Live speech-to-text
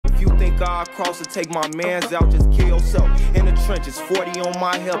star-cross to take my mans out. Just kill yourself in the trenches. 40 on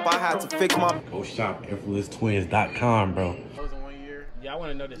my hip, I had to fix my... Go shop effortlesstwins.com, bro. Yeah, I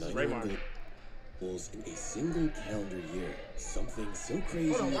want to know this is Raymar. Goals in a single calendar year. Something so crazy.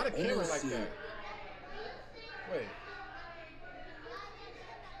 Hold on, why the camera like that? Wait.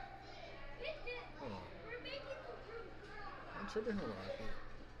 Hold on. I'm tripping. Hold on.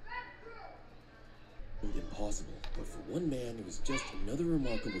 Impossible, but for one man, it was just another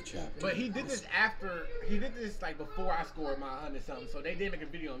remarkable chapter. But he did this after. He did this like before I scored my 100 something. So they didn't make a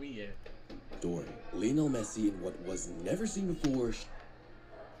video on me yet. Story: Lionel Messi in what was never seen before.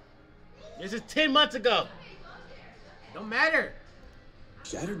 This is 10 months ago. Don't matter.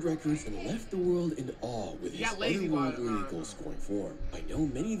 Shattered records and left the world in awe with his otherworldly goal-scoring form. I know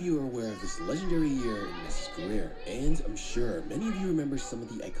many of you are aware of this legendary year in Messi's career, and I'm sure many of you remember some of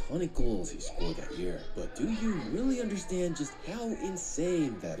the iconic goals he scored that year. But do you really understand just how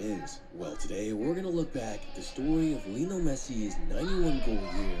insane that is? Well, today we're going to look back at the story of Lionel Messi's 91-goal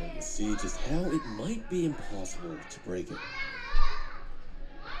year and see just how it might be impossible to break it.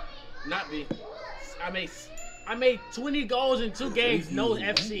 Not me. I made 20 goals in 2 games, no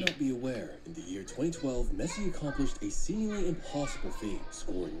FC. You might not be aware, in the year 2012, Messi accomplished a seemingly impossible feat,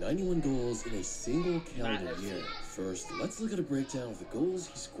 scoring 91 goals in a single calendar year. First, let's look at a breakdown of the goals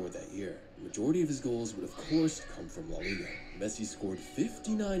he scored that year. The majority of his goals would, of course, come from La Liga. Messi scored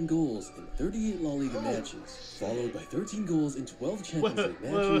 59 goals in 38 La Liga matches, followed by 13 goals in 12 Champions League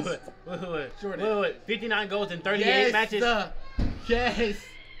matches. Wait. 59 goals in 38 matches? Yes!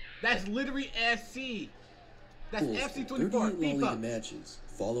 That's literally FC. That's FC 24. 38 La Liga matches,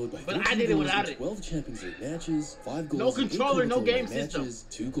 followed by 13 goals in 12 Champions League matches, 5 goals no controller, in no game matches,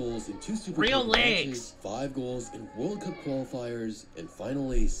 system. 2 goals in 2 Super Real Cup legs. matches, 5 goals in World Cup qualifiers, and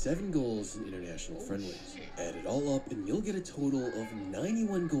finally 7 goals in international friendlies. Add it all up, and you'll get a total of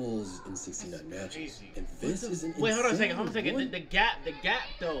 91 goals in 69 matches. And this is an Wait, hold on a second. The gap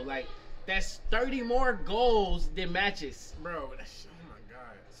though, like that's 30 more goals than matches, bro.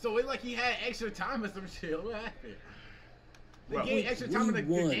 So it's like he had extra time or some shit. What happened? They gave extra time in the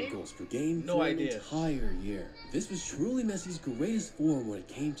game? Goals per game no for idea. An entire year. This was truly Messi's greatest form when it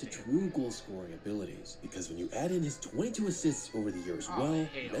came to true goal-scoring abilities. Because when you add in his 22 assists over the year as well,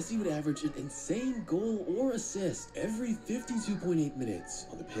 Messi would average an insane goal or assist every 52.8 minutes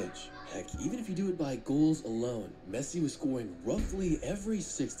on the pitch. Heck, even if you do it by goals alone, Messi was scoring roughly every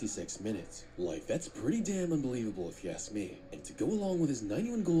 66 minutes. Like, that's pretty damn unbelievable if you ask me. And to go along with his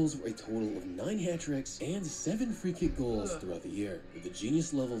 91 goals were a total of 9 hat-tricks and 7 free-kick goals throughout the year. The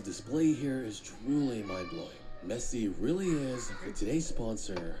genius level display here is truly mind-blowing. Messi really is, for today's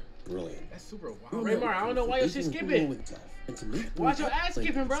sponsor, brilliant. That's super wild. Raymar, I don't know why your shit skipping. And to make watch your ass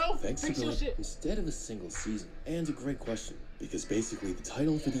skipping, bro. Thanks to God, instead of a single season. And a great question, because basically the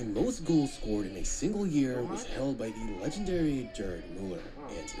title for the most goals scored in a single year was held by the legendary Gerd Müller.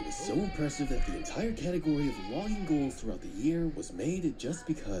 And it was so impressive that the entire category of logging goals throughout the year was made just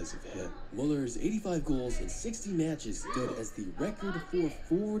because of him. Müller's 85 goals in 60 matches stood as the record for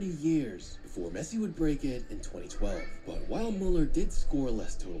 40 years before Messi would break it in 2012. But while Müller did score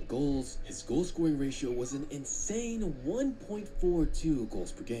less total goals, his goal-scoring ratio was an insane 1.42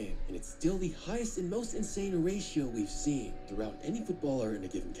 goals per game, and it's still the highest and most insane ratio we've seen throughout any footballer in a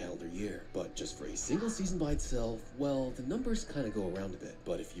given calendar year. But just for a single season by itself, well, the numbers kind of go around a bit.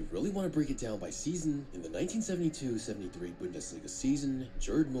 But if you really want to break it down by season, in the 1972-73 Bundesliga season,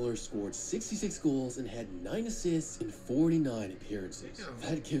 Gerd Müller scored 66 goals and had 9 assists in 49 appearances.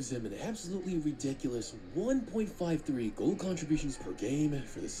 That gives him an absolutely ridiculous 1.53 goal contributions per game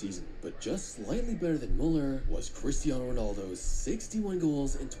for the season. But just slightly better than Müller was Cristiano Ronaldo's 61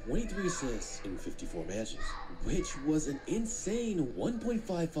 goals and 23 assists in 54 matches, which was an insane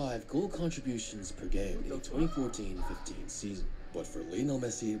 1.55 goal contributions per game in the 2014-15 season. But for Lionel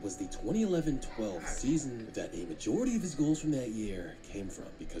Messi, it was the 2011-12 season that a majority of his goals from that year came from,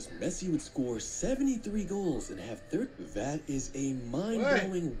 because Messi would score 73 goals and have 30. That is a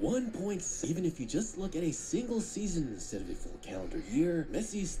mind-blowing 1 point. Even if you just look at a single season instead of a full calendar year,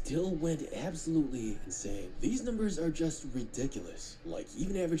 Messi still went absolutely insane. These numbers are just ridiculous. Like,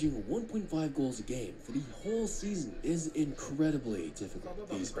 even averaging 1.5 goals a game for the whole season is incredibly difficult.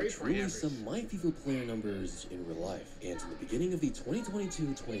 These are truly some my FIFA player numbers in real life. And in the beginning of of the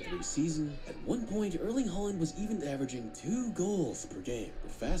 2022-23 season, at one point Erling Haaland was even averaging 2 goals per game.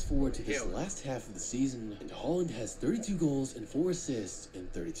 But fast forward to this last half of the season, and Haaland has 32 goals and 4 assists in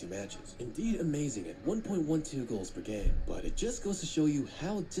 32 matches. Indeed amazing at 1.12 goals per game, but it just goes to show you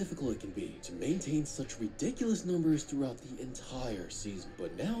how difficult it can be to maintain such ridiculous numbers throughout the entire season.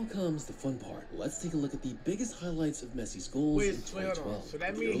 But now comes the fun part. Let's take a look at the biggest highlights of Messi's goals in 2012. So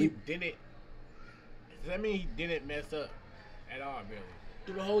that means he didn't. Does that mean he didn't mess up at all, really?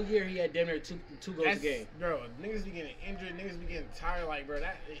 Through the whole year, he had damn near two goals a game. Bro, niggas be getting injured, niggas be getting tired. Like, bro,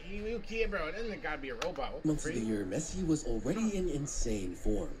 that he a kid, bro. That nigga gotta be a robot. Months of the year, Messi was already in insane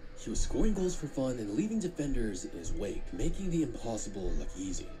form. He was scoring goals for fun and leaving defenders in his wake, making the impossible look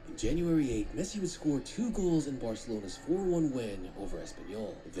easy. In January 8, Messi would score 2 goals in Barcelona's 4-1 win over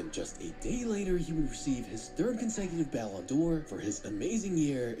Espanyol. Then just a day later, he would receive his 3rd consecutive Ballon d'Or for his amazing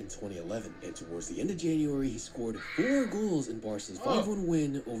year in 2011. And towards the end of January, he scored 4 goals in Barca's 5-1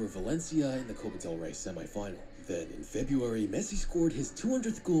 win over Valencia in the Copa del Rey semi-final. Then, in February, Messi scored his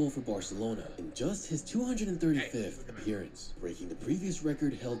 200th goal for Barcelona in just his 235th appearance, breaking the previous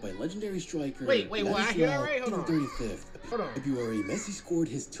record held by legendary striker Lionel. I hear that right? Hold on. 235th. In February, Messi scored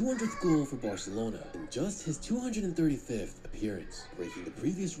his 200th goal for Barcelona in just his 235th appearance, breaking the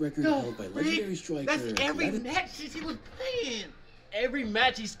previous record held by legendary striker. That's every match since he was playing. Every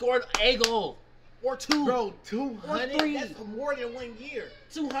match he scored a goal. Or 2. Bro, 200? Or 3. That's more than 1 year.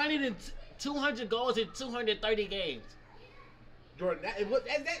 200 goals in 230 games. Jordan,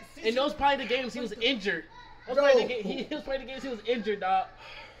 and those probably the games he was injured. He was probably the games he was injured, dog.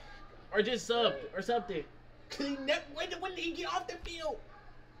 Or just subbed or something. When did he get off the field?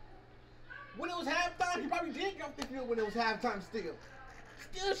 When it was halftime, he probably did get off the field when it was halftime still.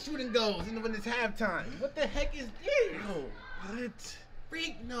 Still shooting goals when it's halftime. What the heck is this? No. What?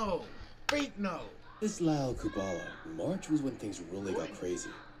 Freak no. Islao Kubala. March was when things really got crazy.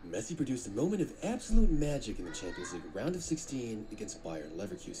 Messi produced a moment of absolute magic in the Champions League round of 16 against Bayern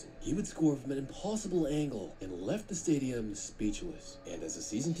Leverkusen. He would score from an impossible angle and left the stadium speechless. And as the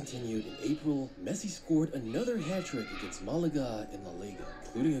season continued in April, Messi scored another hat-trick against Malaga in La Liga,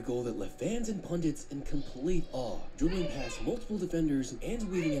 including a goal that left fans and pundits in complete awe, dribbling past multiple defenders and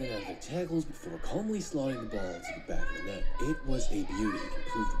weaving in and out of their tackles before calmly slotting the ball to the back of the net. It was a beauty and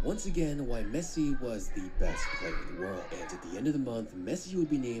proved once again why Messi was the best player in the world. And at the end of the month, Messi would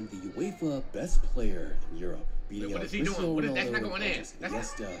be named the UEFA Best Player in Europe, beating out Cristiano Ronaldo and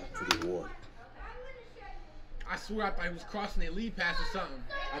Iniesta for the award. I swear I thought he was crossing the lead pass or something.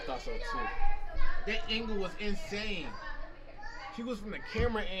 I thought so too. That angle was insane. He was from the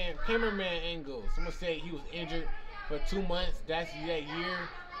cameraman angle. Someone said he was injured for 2 months. That's that year.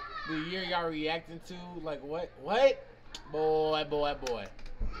 The year y'all reacting to. Like what? What? Boy.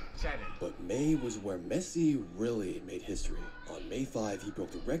 But May was where Messi really made history. On May 5, he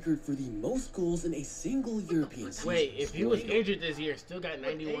broke the record for the most goals in a single European season. Wait, if he was injured this year, still got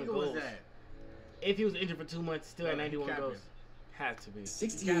 91 goals. Was that? If he was injured for 2 months, still had 91 goals. Had to be.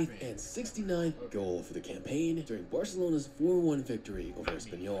 68th and 69th goal for the campaign during Barcelona's 4-1 victory over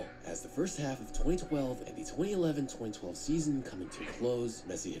Espanyol. As the first half of 2012 and the 2011-2012 season coming to a close,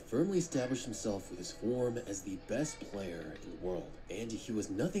 Messi had firmly established himself with his form as the best player in the world, and he was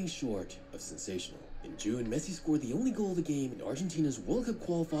nothing short of sensational. In June, Messi scored the only goal of the game in Argentina's World Cup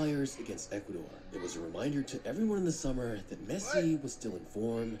qualifiers against Ecuador. It was a reminder to everyone in the summer that Messi was still in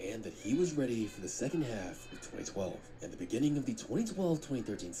form and that he was ready for the second half of 2012. And the beginning of the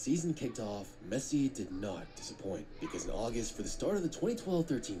 2012-2013 season kicked off, Messi did not disappoint. Because in August, for the start of the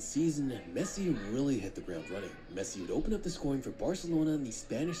 2012-13 season, Messi really hit the ground running. Messi would open up the scoring for Barcelona in the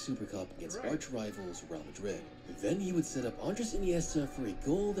Spanish Super Cup against arch rivals Real Madrid. Then he would set up Andres Iniesta for a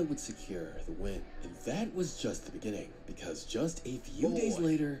goal that would secure the win. And that was just the beginning, because just a few days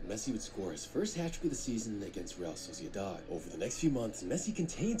later, Messi would score his first hat-trick of the season against Real Sociedad. Over the next few months, Messi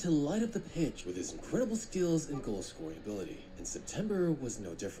continued to light up the pitch with his incredible skills and goal-scoring ability. And September was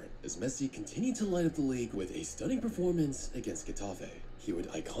no different, as Messi continued to light up the league with a stunning performance against Getafe. He would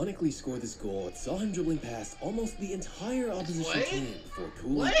iconically score this goal that saw him dribbling past almost the entire opposition team before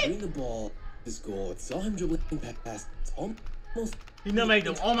coolly putting the ball. This goal that saw him dribbling past almost. He never made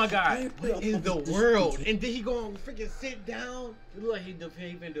them. Oh my God! What in the world? And did he go and freaking sit down? It looked like he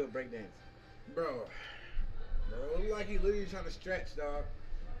been doing breakdance. Bro, it looked like he literally trying to stretch, dog.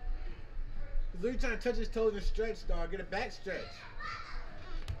 He's literally trying to touch his toes and stretch, dog. Get a back stretch.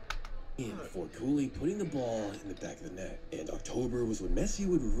 Before coolly putting the ball in the back of the net. And October was when Messi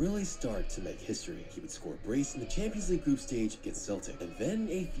would really start to make history. He would score a brace in the Champions League group stage against Celtic, and then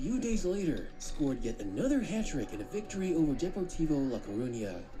a few days later scored yet another hat-trick in a victory over Deportivo La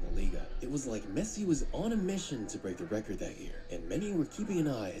Coruña in Liga. It was like Messi was on a mission to break the record that year, and many were keeping an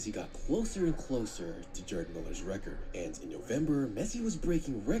eye as he got closer and closer to Gerd Muller's record. And in November, Messi was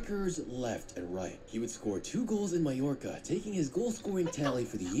breaking records left and right. He would score 2 goals in Mallorca, taking his goal-scoring tally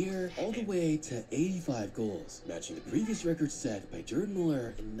for the year all the way to 85 goals, matching the previous record set by Gerd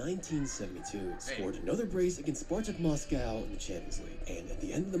Muller in 1972. Scored another brace against Spartak Moscow in the Champions League. And at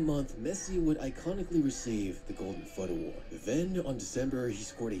the end of the month, Messi would iconically receive the Golden Foot Award. Then, on December, he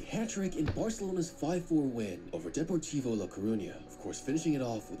scored a hat-trick in Barcelona's 5-4 win over Deportivo La Coruña, of course finishing it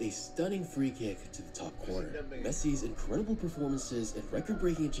off with a stunning free kick to the top corner. Messi's incredible performances and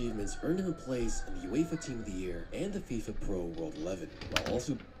record-breaking achievements earned him a place in the UEFA Team of the Year and the FIFA Pro World 11, while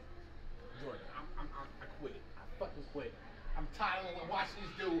also... Jordan, I quit. I fucking quit. I'm tired of watching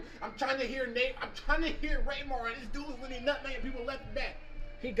this dude. I'm trying to hear Nate. I'm trying to hear Raymar, and this dude is really nutmegging people left and back.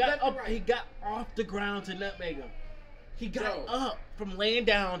 He got up. Right. He got off the ground to nutmeg him. He got up from laying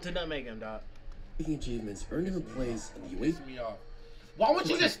down to nutmeg him, dog. Achievements earned him a place in the UEFA. Me off. Why won't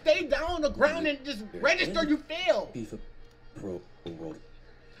you just stay down on the ground and just register you failed? FIFA Pro World.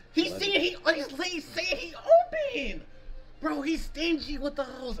 He's saying he's saying he open. Bro, he's stingy with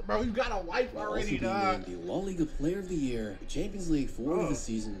those. Bro, you got a wife already, dog. The La Liga Player of the Year, the Champions League Forward of the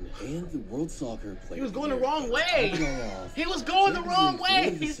Season, and the World Soccer Player. He was going the wrong way. He was going the wrong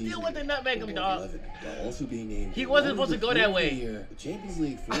way. He still went to nutmeg him, dog. Also being named. He wasn't supposed to go that way. The Champions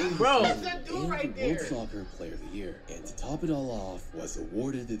League Forward of the Season and the World Soccer Player of the Year. And to top it all off, was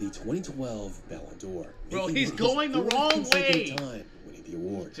awarded the 2012 Ballon d'Or. Bro, he's going the wrong way. The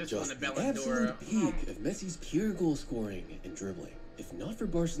award, just the absolute peak of Messi's pure goal scoring and dribbling. If not for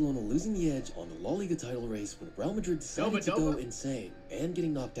Barcelona losing the edge on the La Liga title race when Real Madrid decided to go insane and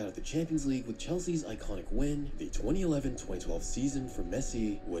getting knocked out of the Champions League with Chelsea's iconic win, the 2011-2012 season for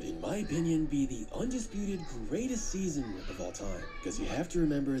Messi would, in my opinion, be the undisputed greatest season of all time. Because you have to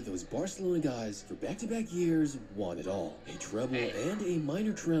remember those Barcelona guys for back-to-back years won it all. A treble and a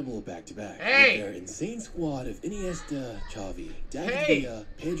minor treble back-to-back. With their insane squad of Iniesta, Xavi, David Villa,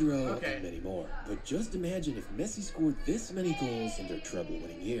 Pedro, and many more. But just imagine if Messi scored this many goals in their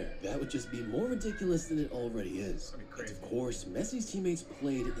treble-winning year. That would just be more ridiculous than it already is. And of course, Messi's teammates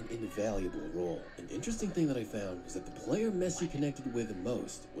played an invaluable role. An interesting thing that I found was that the player Messi connected with the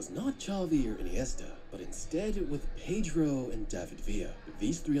most was not Xavi or Iniesta, but instead with Pedro and David Villa.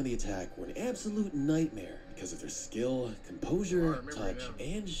 These three on the attack were an absolute nightmare because of their skill, composure, touch,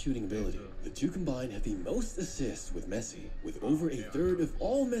 and shooting ability. The two combined have the most assists with Messi, with over a third of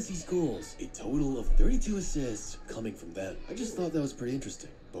all Messi's goals, a total of 32 assists coming from them. I just thought that was pretty interesting.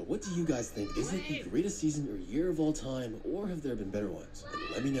 But what do you guys think? Is it the greatest season or year of all time, or have there been better ones?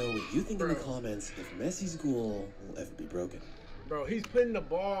 And let me know what you think in the comments if Messi's goal will ever be broken. Bro, he's putting the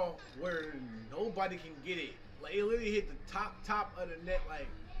ball where nobody can get it. Like, it literally hit the top of the net,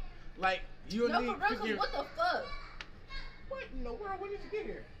 like you need. No, for real, what the fuck? What in the world? When did you get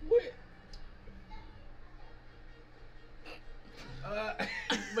here? What?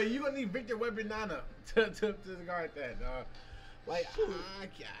 But you gonna need Victor Wembanyama to guard that, dog. Like,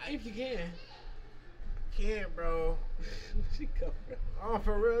 if you can. Can't, bro. She come from. Oh,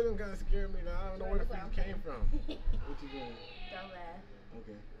 for real, them kind of scared me. Now I don't know where the fuck you came from. What you doing? Don't laugh.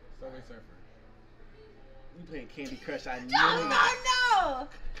 Okay, Subway Surfer. You playing Candy Crush? I know. No!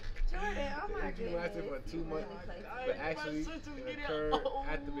 Jordan, oh my You lasted for 2 months, but actually it occurred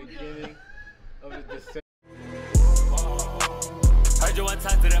at the beginning of the December. Heard you one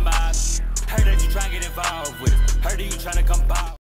time to the mob. Heard that you trying to get involved with it. Heard that you trying to come by.